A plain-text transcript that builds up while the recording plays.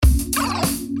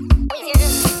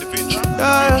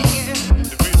Yeah,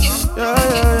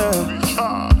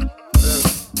 yeah.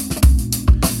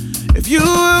 If you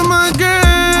were my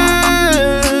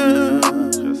girl,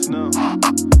 just know.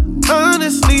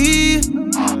 Honestly,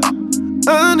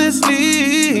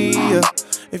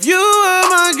 if you were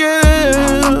my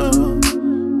girl,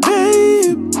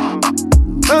 babe,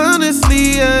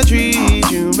 honestly, I treat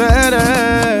you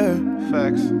better.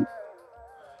 Facts.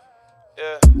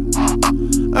 Yeah.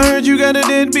 I heard you got a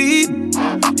deadbeat.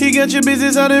 He got your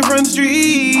business out in Front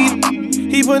Street.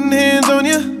 He putting hands on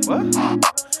you. What?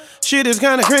 Shit is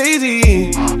kinda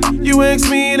crazy. You ask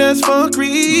me, that's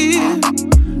fuckery.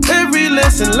 Every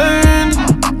lesson learned,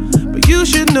 but you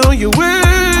should know your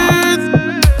worth.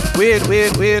 Wait.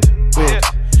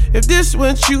 If this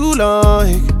what you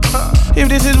like, if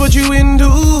this is what you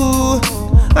into,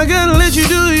 I gotta let you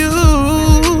do you.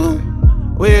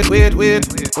 Wait.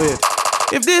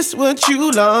 If this what you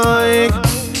like,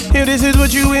 if this is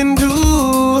what you into,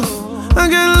 I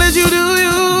gotta let you do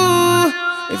you.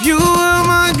 If you were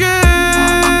my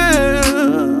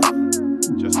girl,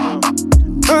 just know.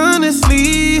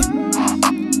 Honestly,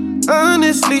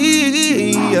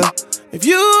 if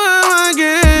you were my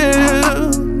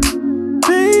girl,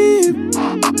 babe,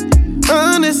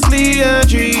 honestly, I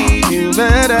treat you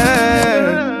better.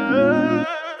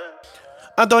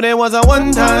 I thought it was a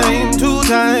 1 time, 2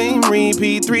 time,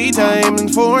 repeat 3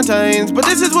 times, 4 times, but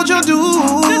this is what y'all do.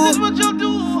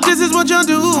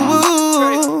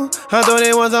 I thought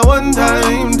it was a 1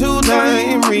 time, 2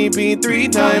 time, repeat 3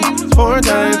 times, 4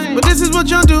 times, but this is what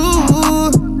y'all do.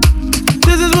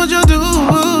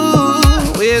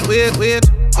 Wait.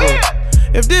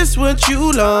 If this what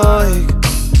you like,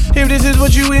 if this is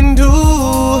what you into,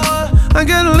 I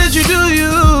gotta let you do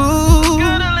you.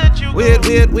 Wait.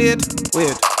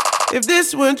 If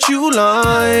this what you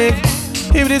like,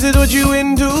 if this is what you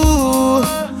into,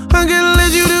 I gotta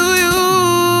let you do you.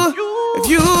 If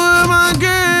you were my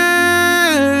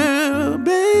girl,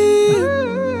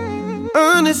 babe,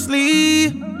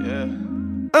 honestly,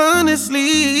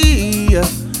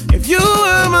 if you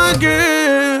were my girl.